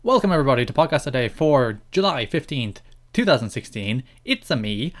Welcome everybody to Podcast Today for July 15th, 2016. It's a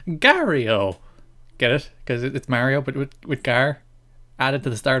me, Gario. Get it? Because it's Mario, but with Gar added to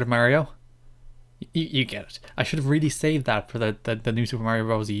the start of Mario. You get it. I should have really saved that for the new Super Mario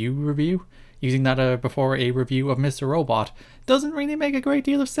Bros. U review. Using that before a review of Mr. Robot doesn't really make a great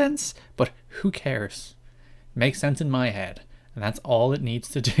deal of sense, but who cares? It makes sense in my head, and that's all it needs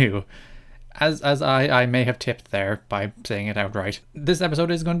to do. As I may have tipped there by saying it outright, this episode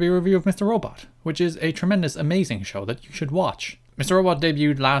is going to be a review of Mr. Robot, which is a tremendous, amazing show that you should watch. Mr. Robot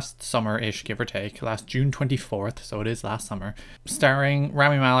debuted last summer-ish, give or take, last June 24th, so it is last summer, starring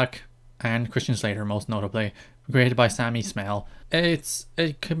Rami Malek and Christian Slater, most notably, created by Sam Esmail. It's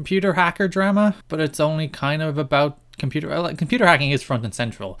a computer hacker drama, but it's only kind of about computer hacking is front and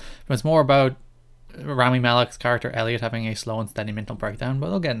central, but it's more about Rami Malek's character Elliot having a slow and steady mental breakdown, but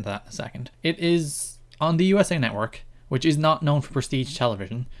I'll get into that in a second. It is on the USA Network, which is not known for prestige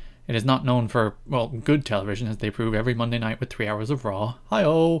television. It is not known for, well, good television, as they prove every Monday night with 3 hours of Raw.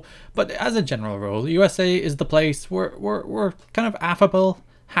 Hi-oh! But as a general rule, USA is the place where we're kind of affable,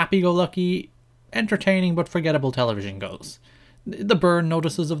 happy-go-lucky, entertaining but forgettable television goes. The Burn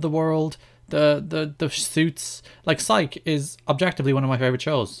Notices of the world, the Suits, like Psych is objectively one of my favorite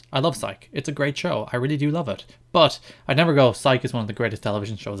shows. I love Psych. It's a great show. I really do love it. But I'd never go Psych is one of the greatest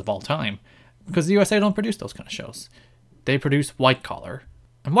television shows of all time, because the USA don't produce those kind of shows. They produce White Collar,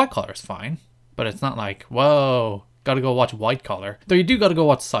 and White Collar is fine, but it's not like, whoa, gotta go watch White Collar. Though you do gotta go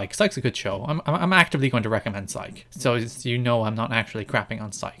watch Psych. Psych's a good show. I'm actively going to recommend Psych, so you know I'm not actually crapping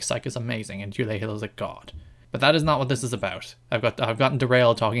on Psych. Psych is amazing, and Julia Hill is a god. But that is not what this is about. I've gotten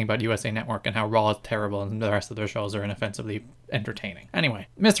derailed talking about USA Network and how Raw is terrible and the rest of their shows are inoffensively entertaining. Anyway,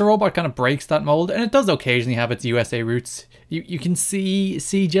 Mr. Robot kind of breaks that mold, and it does occasionally have its USA roots. You can see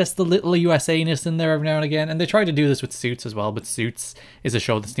just the little USA-ness in there every now and again, and they try to do this with Suits as well, but Suits is a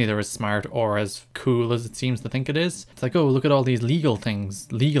show that's neither as smart or as cool as it seems to think it is. It's like, oh, look at all these legal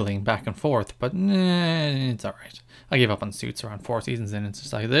things, legaling back and forth, but it's alright. I gave up on Suits around 4 seasons in. It's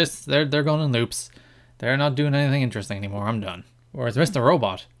just like this, they're going in loops. They're not doing anything interesting anymore. I'm done. Whereas Mr.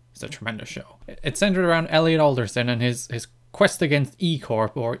 Robot is a tremendous show. It's centered around Elliot Alderson and his quest against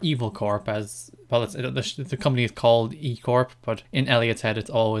E-Corp, or Evil Corp, as well. The company is called E-Corp, but in Elliot's head it's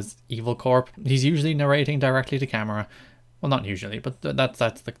always Evil Corp. He's usually narrating directly to camera. Well, not usually, but that's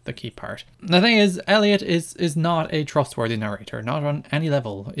the key part. The thing is, Elliot is not a trustworthy narrator. Not on any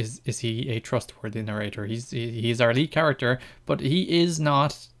level is he a trustworthy narrator. He's our lead character, but he is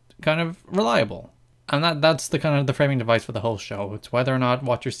not kind of reliable. And that's the kind of the framing device for the whole show. It's whether or not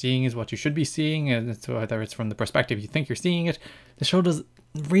what you're seeing is what you should be seeing, and it's whether it's from the perspective you think you're seeing it. The show does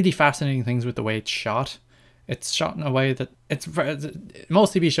really fascinating things with the way it's shot. It's shot in a way that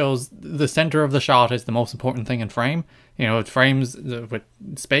most TV shows, the center of the shot is the most important thing in frame. You know, it frames with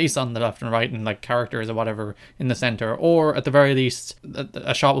space on the left and right and like characters or whatever in the center, or at the very least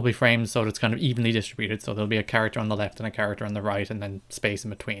a shot will be framed so that it's kind of evenly distributed. So there'll be a character on the left and a character on the right and then space in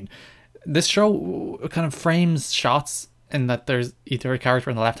between. This show kind of frames shots in that there's either a character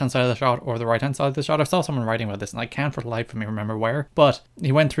on the left-hand side of the shot or the right-hand side of the shot. I saw someone writing about this, and I can't for the life of me remember where. But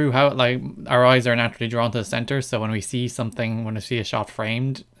he went through how, like, our eyes are naturally drawn to the center. So when we see a shot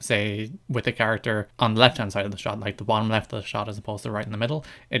framed, say, with a character on the left-hand side of the shot, like the bottom left of the shot as opposed to right in the middle,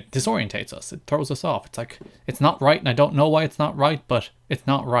 it disorientates us. It throws us off. It's like, it's not right, and I don't know why it's not right, but it's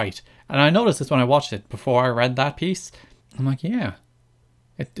not right. And I noticed this when I watched it before I read that piece. I'm like, yeah.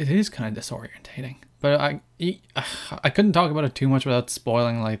 It is kind of disorientating, but I couldn't talk about it too much without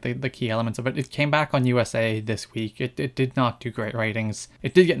spoiling like the key elements of it. It came back on USA this week. It did not do great ratings.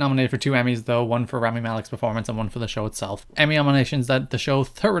 It did get nominated for 2 Emmys though, one for Rami Malek's performance and one for the show itself. Emmy nominations that the show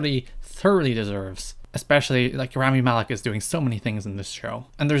thoroughly deserves. Especially, like, Rami Malek is doing so many things in this show.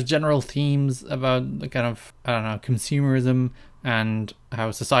 And there's general themes about the kind of, I don't know, consumerism and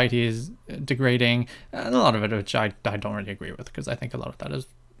how society is degrading. And a lot of it, which I don't really agree with, because I think a lot of that is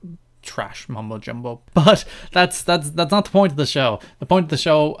trash mumbo jumbo. But that's not the point of the show. The point of the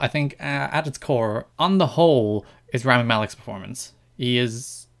show, I think, at its core, on the whole, is Rami Malek's performance. He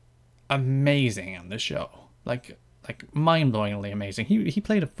is amazing on this show. Like mind-blowingly amazing. He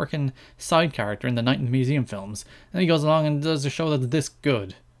played a freaking side character in the Night in the Museum films, and he goes along and does a show that's this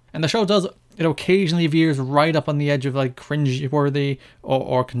good. And the show it occasionally veers right up on the edge of like cringe-worthy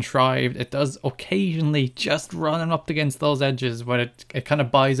or contrived. It does occasionally just run up against those edges when it kind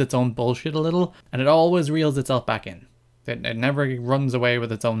of buys its own bullshit a little, and it always reels itself back in. It never runs away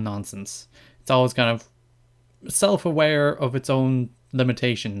with its own nonsense. It's always kind of self-aware of its own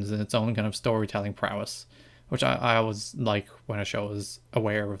limitations and its own kind of storytelling prowess, which I always like when a show is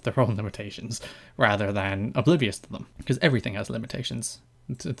aware of their own limitations rather than oblivious to them, because everything has limitations.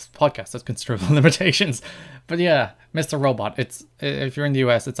 It's a podcast. That's considerable limitations. But yeah, Mr. Robot. It's if you're in the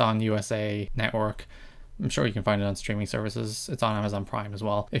US, it's on USA Network. I'm sure you can find it on streaming services. It's on Amazon Prime as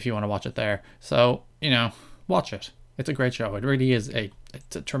well if you want to watch it there. So, watch it. It's a great show. It really is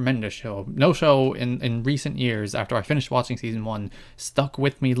it's a tremendous show. No show in recent years after I finished watching season 1 stuck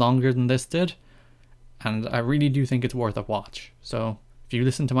with me longer than this did. And I really do think it's worth a watch. So if you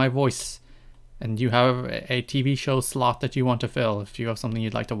listen to my voice and you have a TV show slot that you want to fill, if you have something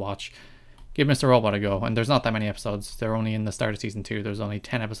you'd like to watch, give Mr. Robot a go. And there's not that many episodes. They're only in the start of season 2. There's only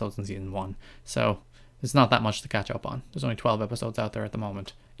 10 episodes in season 1. So it's not that much to catch up on. There's only 12 episodes out there at the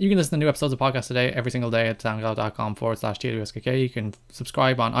moment. You can listen to new episodes of podcasts today, every single day at soundcloud.com/TWSKK. You can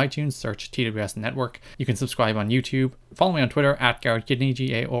subscribe on iTunes, search TWS Network. You can subscribe on YouTube. Follow me on Twitter at Garrett Kidney,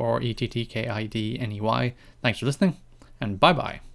 GARRETTKIDNEY. Thanks for listening, and bye-bye.